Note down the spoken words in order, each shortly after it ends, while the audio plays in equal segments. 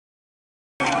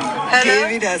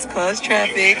David has caused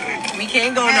traffic. We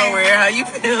can't go nowhere. How you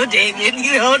feel, David?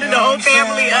 You holding the whole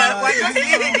family up.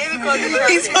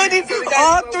 He's holding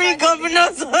all three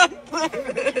governors up.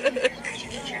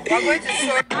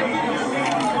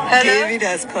 David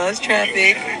has caused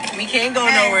traffic. We can't go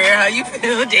nowhere. How you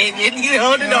feel, David? You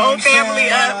holding the whole family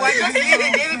up.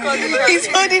 He's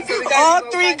holding all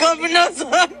three governors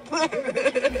up.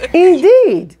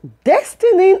 Indeed,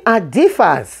 destiny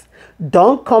differs.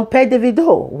 Don't compare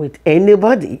DAVIDO with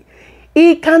anybody.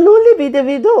 It can only be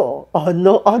DAVIDO or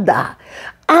no other.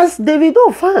 As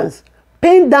DAVIDO fans,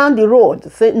 pen down the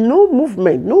road, say no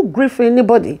movement, no grief for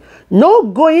anybody, no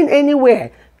going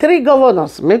anywhere. 3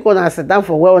 governors make one sit down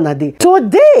for where on a day.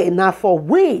 Today, now for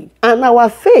we and our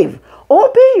faith,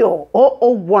 Obeyo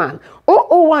 001.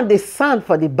 001 the sound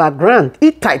for the background.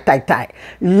 It tight.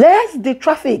 Let the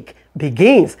traffic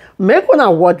begins. Make one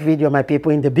a word video, my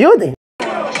people in the building.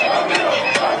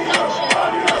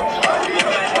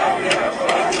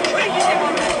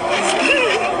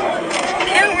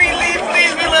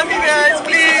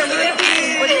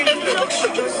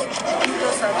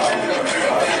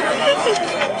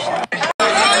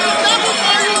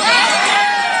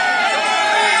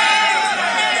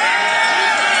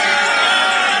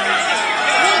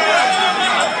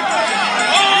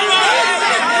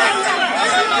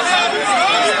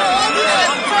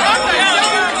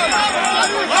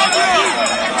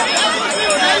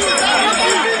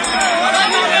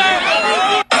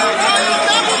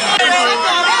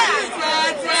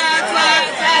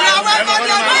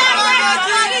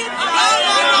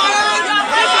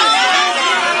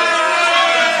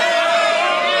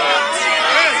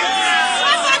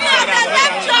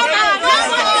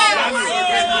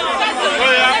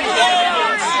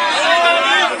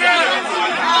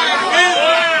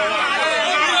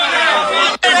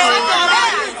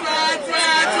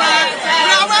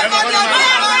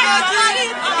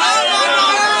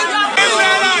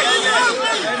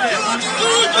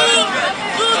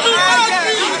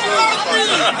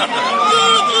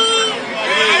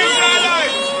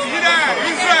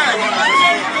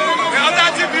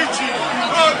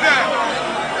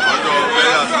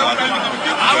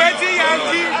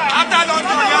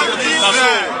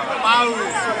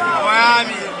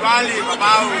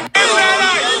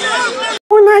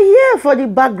 Here for the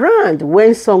background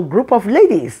when some group of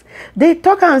ladies they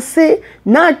talk and say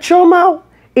na Choma,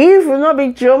 if you not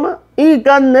be Choma, it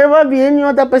can never be any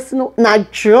other person. Na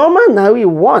Choma now we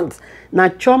want. Na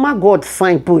Choma God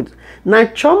signpost. Na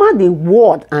Choma the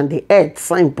word and the earth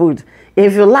signpost.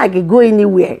 If you like it, go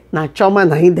anywhere. Na Choma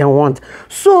na him they want.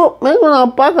 So I'm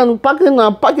gonna pack and packing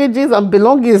our packages and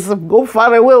belongings go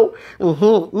far away.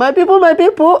 My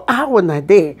people, how on a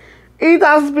day? It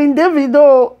has been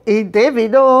DAVIDO.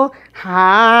 DAVIDO.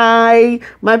 Hi.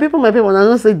 My people, I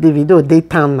don't say DAVIDO, they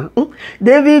Tana.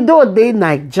 DAVIDO, they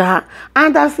Naija.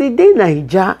 And as he they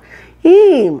Naija,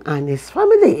 him and his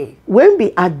family, when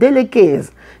be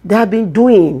ADELEKE'S, they have been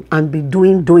doing and be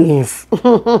doings.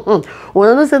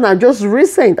 When I say that just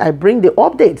recent, I bring the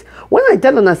update. When I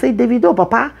tell them, I say, DAVIDO,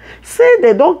 Papa, say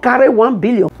they don't carry 1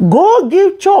 billion. Go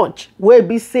give church where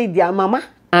be say their mama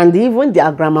and even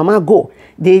their grandmama go.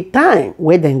 The time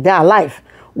where they are alive,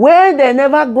 where they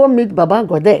never go meet Baba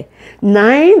Gode.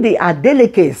 Nine the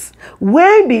ADELEKE'S,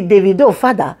 where be DAVIDO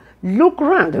father, look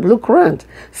round.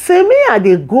 Say me I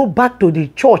they go back to the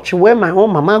church where my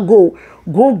own mama go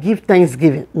give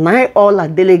thanksgiving. Nine all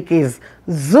ADELEKE'S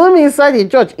zoom inside the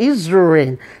church,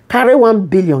 Israel, carry 1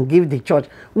 billion, give the church.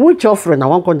 Which offering I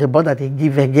want on the board that they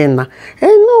give again now?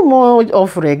 And no more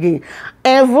offering again.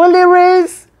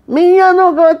 Evolerers, me I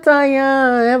no go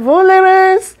tire.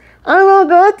 Evolerers, I no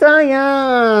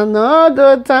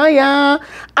go tire.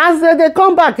 As they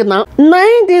come back now,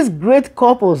 9 these great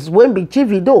couples when be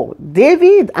CHIVDOS,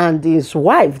 David and his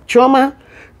wife Choma,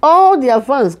 all their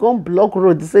fans come block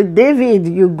road. They say, David,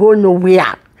 you go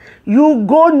nowhere. You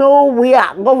go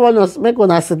nowhere. Governors make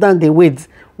us sit down, they wait.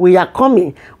 We are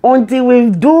coming until we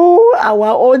do our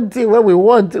own thing where we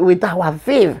want with our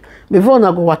faith. Before we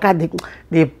go work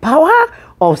the power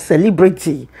of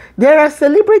celebrity. There are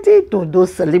celebrity to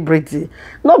those celebrity.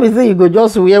 Not be say you go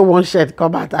just wear one shirt,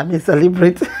 come out and be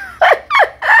celebrity.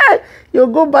 You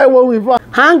go buy one with one.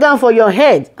 Hang on for your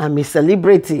head and be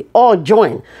celebrity or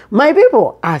join. My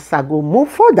people, as I go move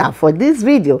further for this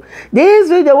video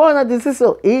one of the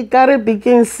sister, he carry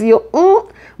begins you.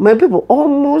 My people,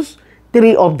 almost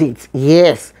 3 updates.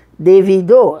 Yes,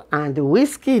 DAVIDO and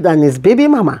Whiskey and his baby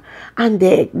mama. And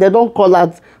they don't call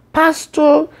out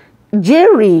Pastor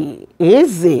Jerry,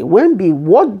 easy. When be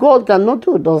what God cannot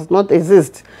do does not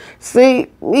exist. See,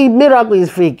 miracle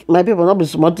is fake. My people not be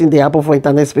smart in the happen for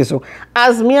internet space. So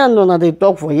as me and Nona they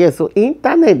talk for years. So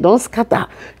internet don't scatter.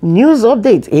 News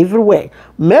updates everywhere.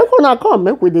 Make una come,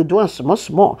 make we they do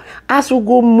small. As we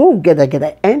go move, get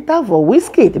enter for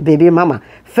whiskey, baby mama.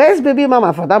 First baby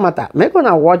mama for that matter. Make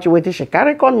una watch wait she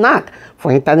carry con knack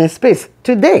for internet space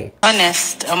today.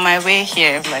 Honest, on my way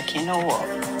here, like you know what?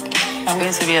 I'm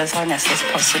going to be as honest as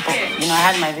possible. You know,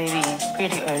 I had my baby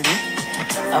pretty early.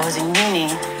 I was in uni,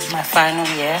 my final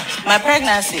year. My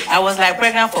pregnancy, I was like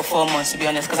pregnant for 4 months, to be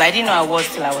honest, because I didn't know I was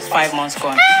till I was 5 months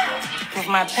gone. With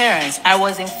my parents, I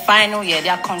was in final year.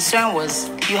 Their concern was,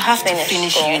 you have to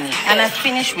finish uni. And I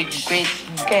finished with great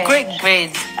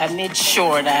grades. I made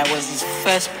sure that I was his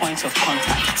first point of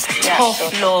contact.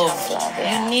 Tough love.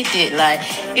 You need it. Like,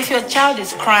 if your child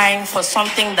is crying for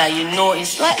something that you know,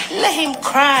 it's like, let him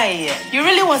cry. You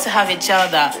really want to have a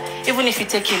child that, even if you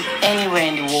take him anywhere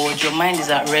in the world, your mind is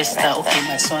at rest that, okay,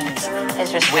 my son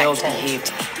is well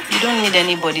behaved. You don't need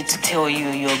anybody to tell you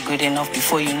you're good enough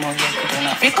before you know you're good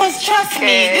enough. Because trust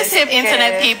me, these same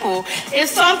internet people, if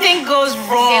something goes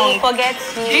wrong, they will forget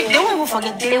you. They won't even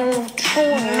forget. They will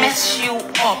mess you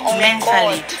up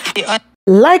mentally.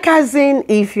 Like as in,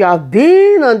 if you have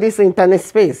been on this internet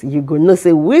space, you go know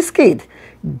say Wizkid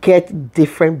get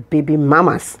different baby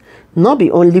mamas. Not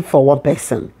be only for one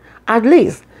person. At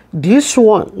least, this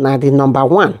one now the number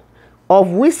one of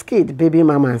Wizkid baby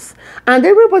mamas. And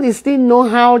everybody still know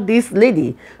how this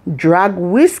lady drag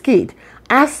Wizkid.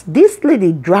 As this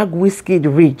lady drag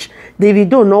Wizkid reach,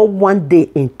 Davido not one day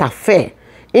interfere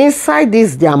inside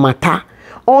this their matter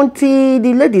until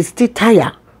the lady still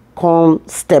tired, come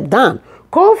step down,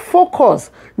 come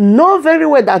focus. Know very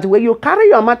well that when you carry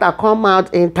your matter come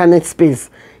out internet space,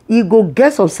 you go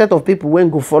get some set of people when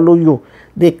go follow you.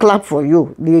 They clap for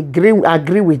you. They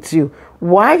agree with you.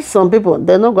 Why some people,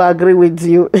 they not go agree with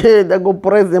you. They go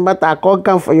press the matter,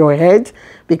 come for your head.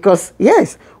 Because,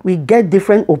 yes, we get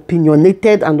different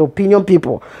opinionated and opinion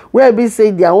people. Where we say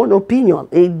their own opinion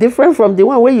is different from the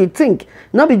one where you think.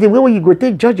 Not be the way where you go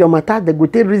take judge your matter, they go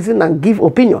take reason and give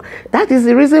opinion. That is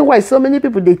the reason why so many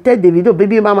people, they tell Davido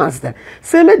baby mamas them.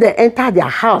 Say, may they enter their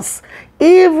house.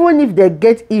 Even if they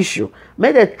get issue,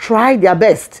 may they try their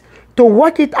best to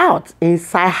work it out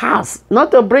inside house,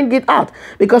 not to bring it out.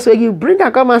 Because when you bring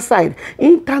a come outside,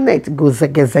 internet goes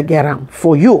zege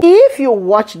for you. If you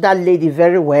watch that lady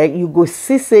very well, you go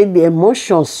see say the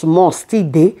emotion small still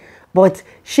there, but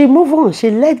she move on,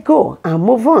 she let go and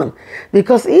move on.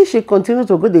 Because if she continue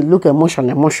to go, they look emotion,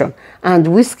 and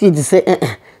Wizkid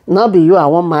say, not be you, I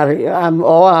won't marry,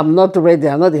 or I'm not ready,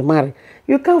 I'm not marry.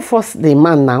 You can't force the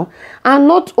man now. And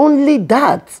not only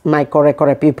that, my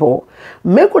correct people,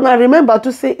 make una remember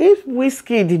to say if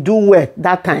Wizkid do well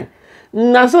that time,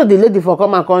 now so the lady for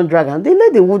come and come drag him, the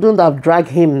lady wouldn't have dragged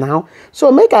him now. So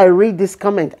make I read this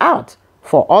comment out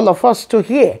for all of us to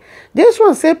hear. This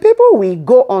one say people will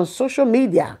go on social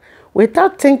media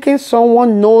without thinking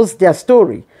someone knows their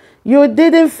story. You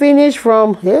didn't finish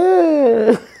from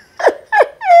here.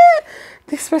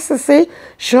 This person say,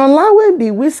 Shola will be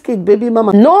Wizkid baby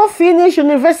mama. No finish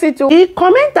university. The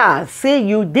commenter say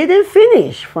you didn't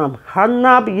finish from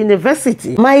Harnab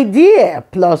University. My dear,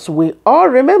 plus we all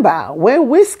remember when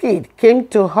Wizkid came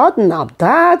to Harnab,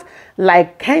 that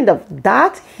like kind of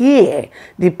that here.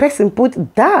 The person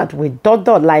put that with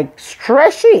dot like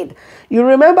stretch it. You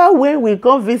remember when we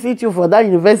come visit you for that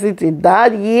university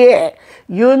that year,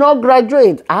 you not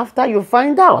graduate after you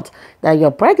find out that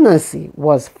your pregnancy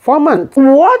was 4 months.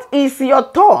 What is your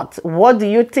thought? What do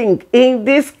you think in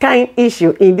this kind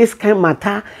issue, in this kind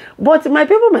matter? But my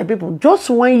people, just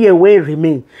 1 year will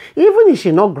remain. Even if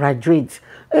she not graduate,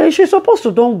 she's supposed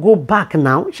to don't go back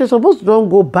now. She's supposed to don't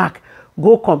go back,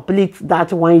 go complete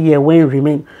that 1 year when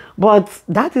remain. But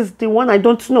that is the one I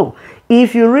don't know.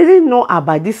 If you really know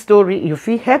about this story, you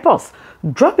feel help us.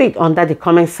 Drop it under the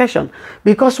comment section.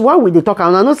 Because while we talk,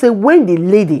 and I know say when the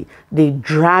lady they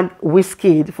drag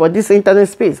Wizkid for this internet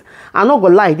space, I'm not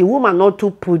gonna lie, the woman not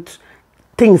to put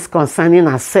things concerning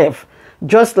herself.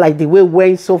 Just like the way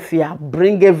when Sophia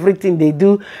bring everything they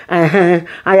do. I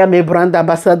am a brand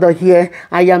ambassador here.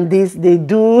 I am this. They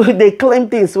claim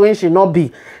things when she not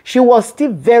be. She was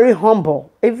still very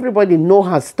humble. Everybody know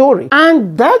her story.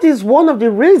 And that is one of the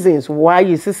reasons why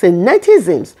you see say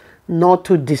netizens not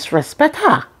to disrespect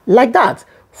her like that.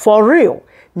 For real.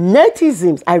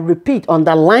 Netizens, I repeat,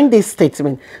 underline this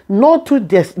statement, not to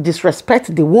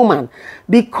disrespect the woman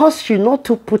because she not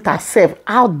to put herself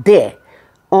out there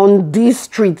on this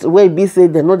street where be say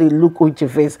they know they look with your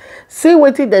face. See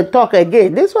what they talk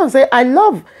again. This one say, I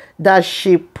love that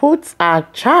she puts her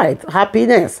child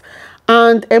happiness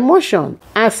and emotion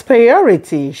as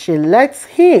priority. She lets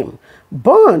him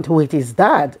bond with his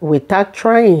dad without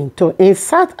trying to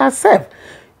insert herself,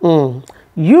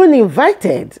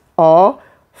 uninvited, or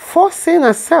forcing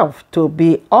herself to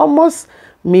be almost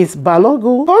Miss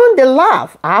Balogu. On the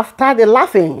laugh, after the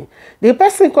laughing, the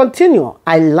person continue,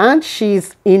 I learned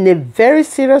she's in a very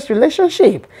serious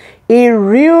relationship, a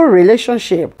real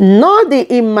relationship, not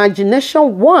the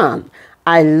imagination one.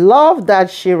 I love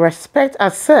that she respects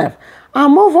herself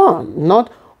and move on,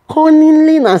 not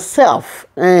conning herself,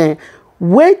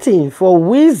 waiting for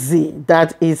Wheezy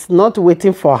that is not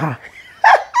waiting for her.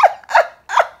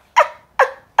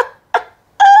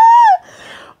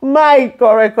 My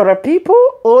correct people,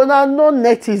 no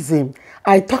netism.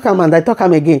 I talk am and I talk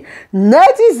am again.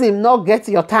 Netism not get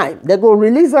your time. They go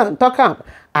release and talk am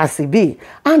as it be.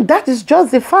 And that is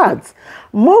just the fact.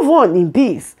 Move on in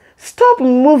peace. Stop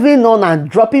moving on and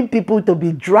dropping people to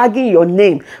be dragging your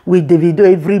name with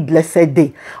Davido every blessed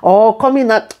day. Or coming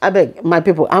out, I beg, my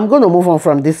people, I'm going to move on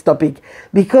from this topic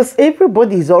because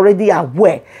everybody is already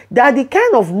aware that the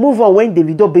kind of move on when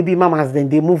Davido baby mamas, then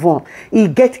they move on. He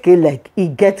get leg, he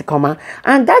get comma.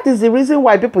 And that is the reason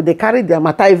why people, they carry their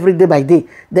matter every day by day.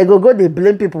 They go, they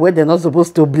blame people where they're not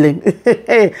supposed to blame.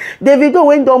 Davido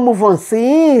when don't move on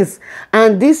since.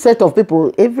 And this set of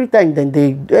people, every time then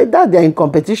they're in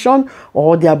competition,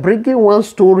 or they are bringing one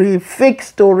story, fake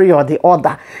story or the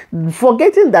other,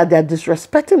 forgetting that they are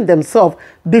disrespecting themselves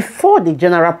before the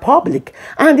general public.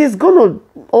 And it's going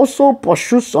to also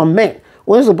pursue some men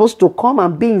who are supposed to come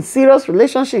and be in serious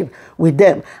relationship with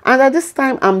them. And at this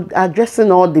time, I'm addressing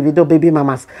all Davido baby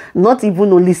mamas, not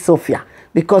even only Sophia,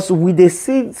 because we they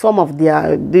see some of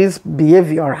their this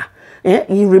behavior. It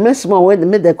remains small when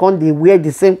they come, they wear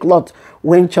the same cloth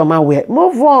when Choma wear.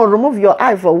 Move on, remove your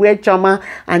eye for where Choma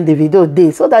and Davido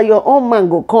did, so that your own man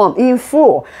go come in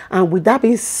full. And with that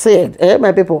being said,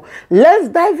 my people, let's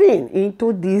dive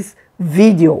into this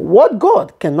video. What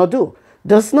God cannot do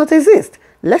does not exist.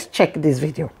 Let's check this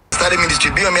video. Started ministry,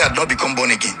 BMA had not become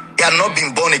born again. He had not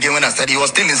been born again when I started. He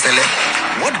was still in Sele.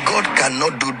 What God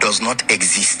cannot do does not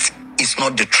exist. It's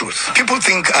not the truth. People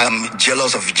think I'm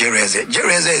jealous of Jereze.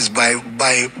 Jereze is by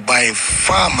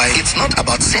far my... It's not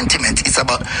about sentiment. It's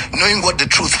about knowing what the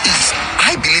truth is.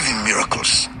 I believe in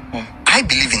miracles. I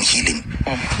believe in healing.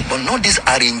 But not this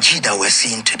RNG that we're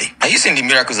seeing today. Are you saying the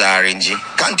miracles are RNG?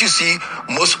 Can't you see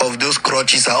most of those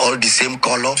crutches are all the same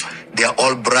color? They're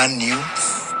all brand new.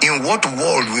 In what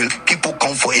world will people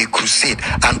come for a crusade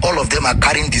and all of them are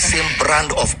carrying the same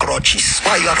brand of crutches?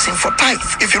 Why are you asking for tithe?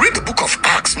 If you read the book of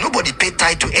Acts, nobody paid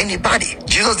tithe to anybody.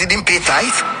 Jesus didn't pay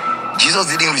tithe. Jesus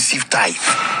didn't receive tithe.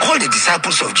 All the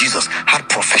disciples of Jesus had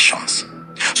professions.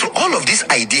 So all of this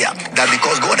idea that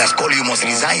because God has called you, you must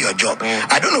resign your job.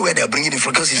 I don't know where they're bringing it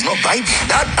from because it's not Bible.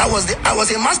 That I was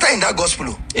a master in that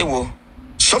gospel.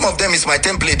 Some of them is my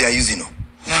template they're using.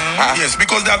 Yes,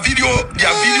 because there are videos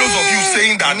of you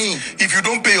saying that if you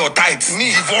don't pay your tithes,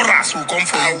 divorce will come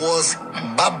for you. I was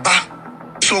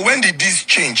Baba. So when did this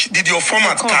change? Did your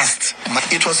format cast?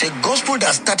 It was a gospel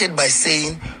that started by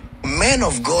saying men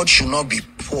of God should not be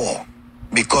poor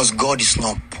because God is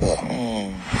not poor.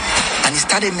 And it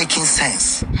started making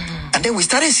sense. And then we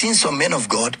started seeing some men of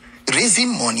God raising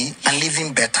money and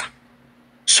living better.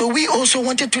 So we also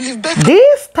wanted to live better.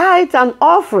 This tithe and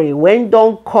offering went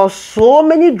don't cause so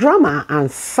many drama and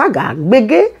saga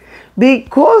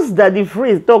because that the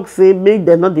phrase talk say make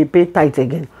them not they pay tithe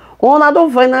again. I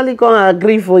don't finally gonna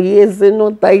agree for years say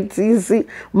no tithe easy.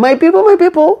 My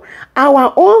people,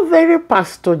 our own very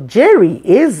Pastor Jerry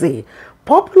Eze,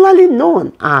 popularly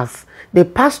known as the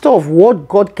pastor of what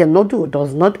God cannot do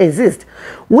does not exist,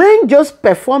 when just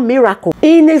performed miracle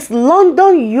in his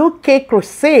London, UK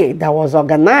crusade that was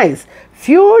organized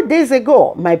few days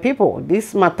ago. My people,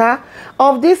 this matter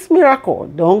of this miracle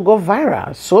don't go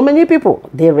viral. So many people,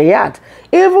 they react.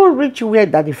 Even reach where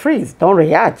that the phrase don't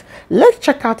react. Let's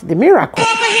check out the miracle.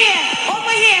 Over here.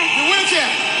 The wheelchair.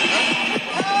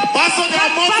 Pastor, there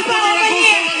are multiple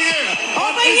miracles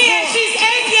over here. She's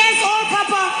 8 years old,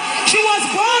 Papa. She was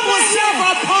born with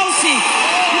cerebral palsy.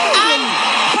 And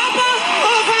Papa,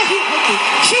 over here.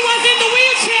 She was in the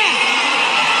wheelchair.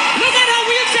 Look at her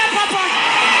wheelchair, Papa.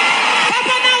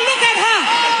 Papa, now look at her.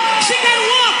 She can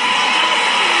walk.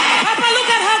 Papa,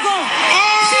 look at her go.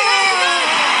 She has not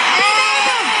been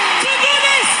able to do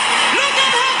this. Look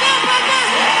at her go, Papa.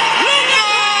 Look at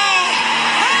her.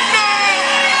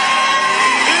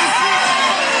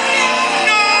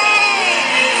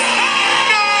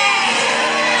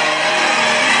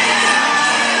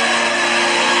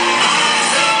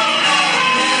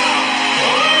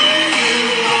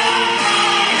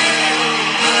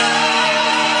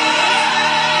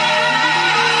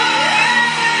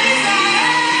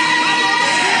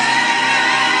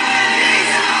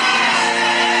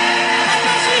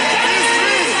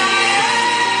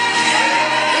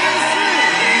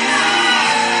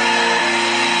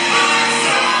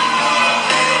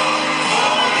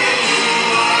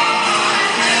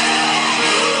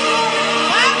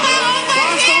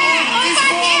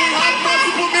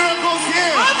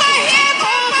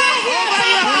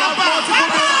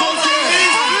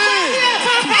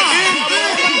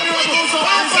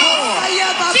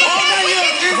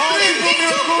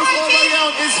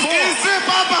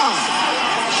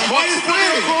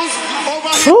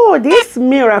 So this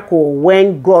miracle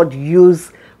when God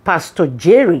used Pastor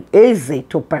Jerry Eze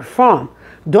to perform,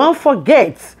 don't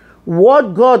forget,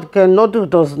 what God cannot do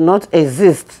does not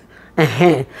exist.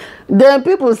 Then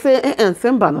people say,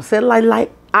 say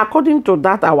like according to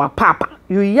that our Papa,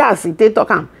 you yes, they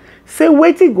talk am. Say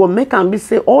waiting go make am be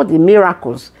say all the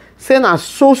miracles. Say na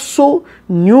so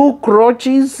new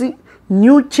crutches,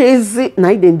 new chase,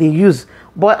 na then they use.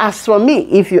 But as for me,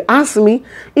 if you ask me,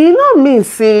 it not mean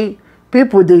say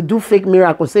people they do fake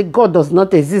miracles, say God does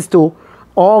not exist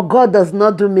or God does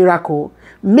not do miracle.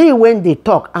 Me, when they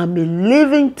talk, I'm a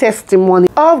living testimony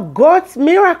of God's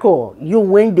miracle. You,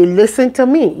 when they listen to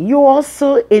me, you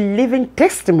also a living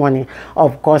testimony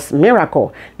of God's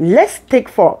miracle. Let's take,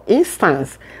 for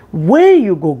instance, when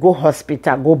you go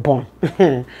hospital, go born.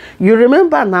 You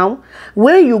remember now,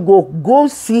 when you go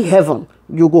see heaven,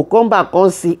 you go come back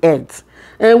and see earth.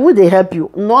 And would they help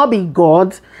you? Not be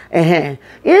God.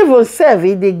 Even self,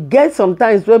 they get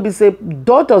sometimes when we say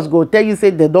daughters go tell you say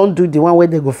they don't do the one where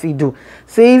they go feed do.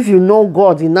 Say if you know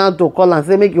God, you now to call and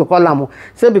say make you call them.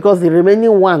 Say because the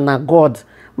remaining one are God.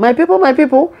 My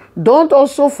people, don't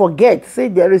also forget. Say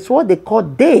there is what they call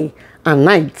day and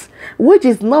night, which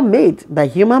is not made by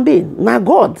human being. Now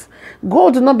God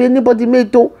not be anybody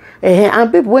made to.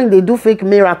 And people, when they do fake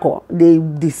miracle, they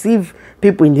deceive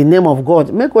people in the name of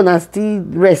God. Make una still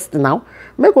rest now.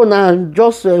 Make una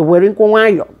just wearing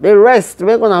they rest.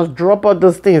 Make una drop all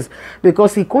those things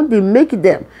because he couldn't make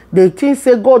them. They think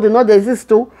say God did not exist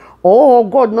too. Oh,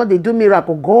 God not they do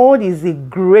miracle. God is a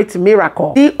great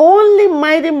miracle. The only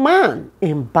mighty man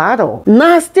in battle.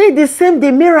 Now stay the same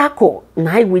the miracle.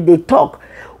 Now we they talk.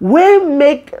 When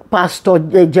make Pastor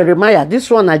Jeremiah, this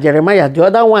one na Jeremiah, the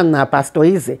other one na Pastor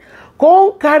Eze.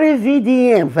 Come carry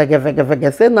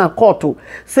VDM, say na koto,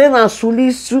 say na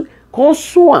sulisu, come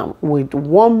sue am with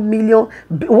 1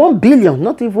 billion,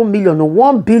 not even million,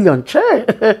 1 billion.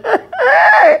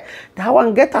 That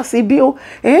one get us a bill.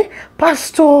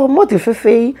 Pastor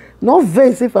Motifefe, no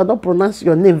vex if I don't pronounce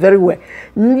your name very well.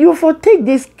 You for take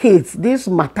these kids, this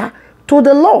matter to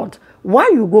the Lord.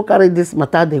 Why you go carry this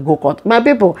matter, they go court? My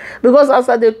people, because as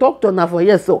they talk to now for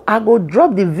years, so I go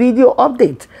drop the video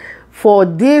update for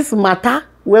this matter.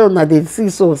 Well, now they see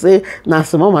so say now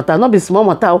small matter, not be small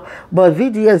matter, but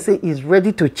VDN say is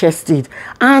ready to chest it.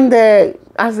 And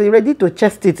as he ready to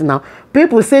chest it now,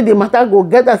 people say the matter go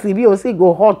get as it be or say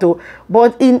go hot.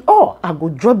 But in all, I go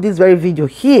drop this very video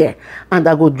here and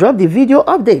I go drop the video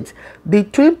update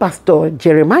between Pastor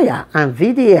Jeremiah and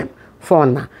VDM for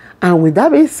now. And with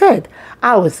that being said,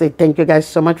 I will say thank you guys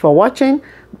so much for watching.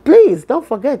 Please don't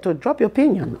forget to drop your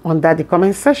opinion under the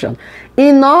comment section.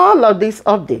 In all of these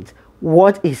updates,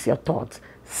 what is your thoughts?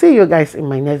 See you guys in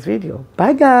my next video.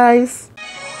 Bye guys.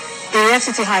 The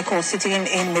FCT High Court sitting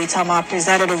in Maitama,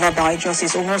 presided over by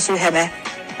Justice Omosu Hebe,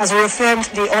 has reaffirmed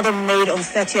the order made on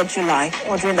 30th July,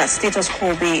 ordering that status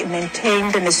quo be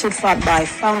maintained in the suit filed by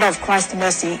founder of Christ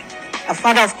Mercy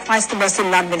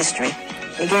Land Ministry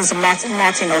against Martin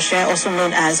Osher, also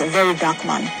known as a Very Dark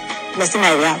Man. Blessing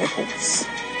Area reports.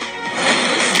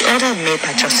 The order made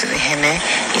by Justice Ihene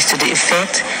is to the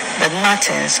effect that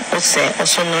Martins Osher,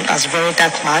 also known as Very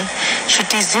Dark Man, should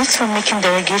desist from making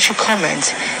derogatory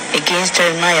comments against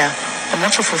Jeremiah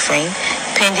Omotofufeng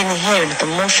pending the hearing of the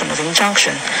motion of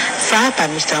injunction filed by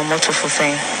Mr.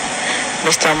 Omotofufeng.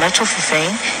 Mr.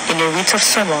 Omotofufeng, in a writ of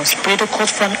summons, prayed the court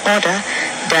for an order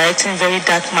directing Very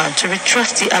Dark Man to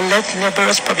retract the alleged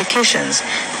libelous publications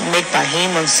made by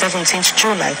him on 17th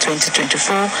July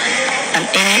 2024 and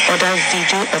any other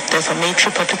video of defamatory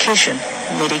publication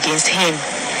made against him.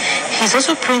 He is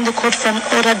also praying the court for an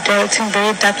order directing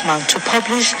Very Dark Man to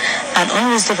publish an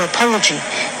unreserved apology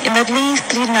in at least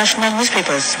 3 national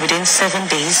newspapers within 7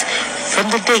 days from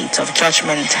the date of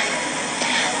judgment.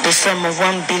 The sum of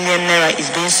 1 billion naira is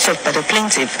being sought by the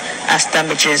plaintiff as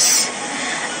damages.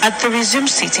 At the resumed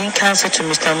sitting, counsel to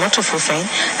Mr. Omotofufeng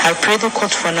had prayed the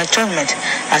court for an adjournment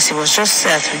as he was just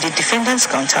served with the defendant's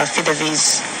counter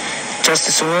affidavits.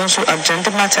 Justice Owosu adjourned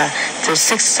the matter till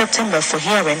 6th September for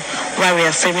hearing, while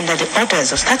reaffirming that the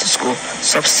orders of status quo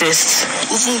subsist.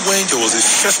 Even when there was a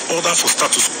first order for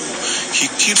status quo, he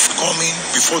keeps coming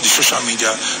before the social media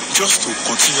just to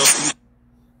continuously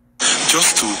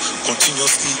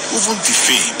even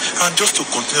defame and just to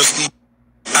continuously,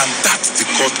 and that's the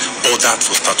court ordered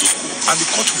for status quo, and the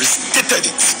court restated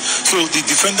it. So the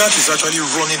defendant is actually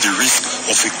running the risk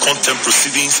of a contempt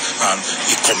proceedings and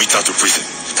a committal to prison.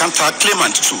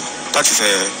 Counter-claimant too, that is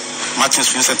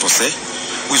Martins Vincent Oseh,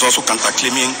 who is also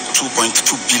counter-claiming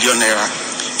 2.2 billion naira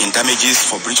in damages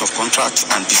for breach of contract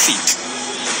and deceit.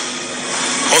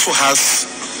 Also has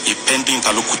a pending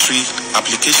interlocutory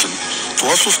application to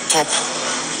also stop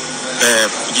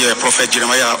Prophet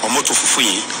Jeremiah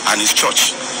Omotofufuyi and his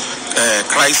church,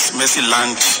 Christ Mercy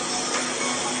Land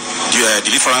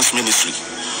Deliverance Ministry,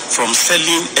 from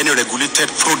selling any regulated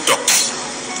products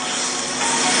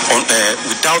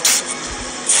without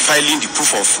filing the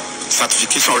proof of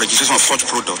certification or registration of such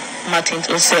product. Martins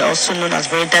Ose, also known as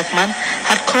Very Dark Man,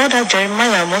 had called out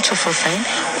Jeremiah Omotofufuyi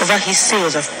over his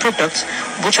sales of products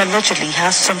which allegedly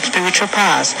has some spiritual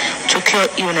powers to cure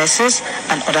illnesses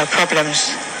and other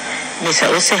problems. Mr.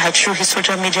 Ose had, through his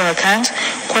social media account,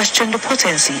 questioned the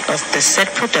potency of the said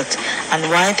product and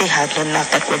why they had no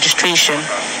NAFDAC registration.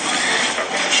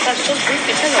 Just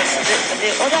briefly tell us,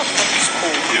 the order of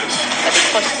school at the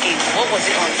first game, what was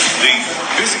it on?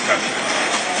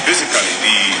 Basically,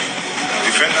 the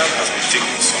defendant has been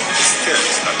taking some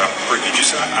steps that are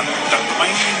prejudicial and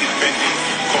undermining the pending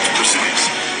court proceedings.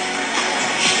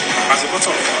 As a matter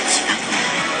of fact, you could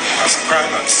ascribe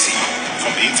and see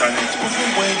from the internet, even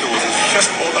when there was a first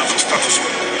order for status quo,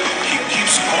 he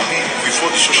keeps coming before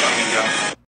the social media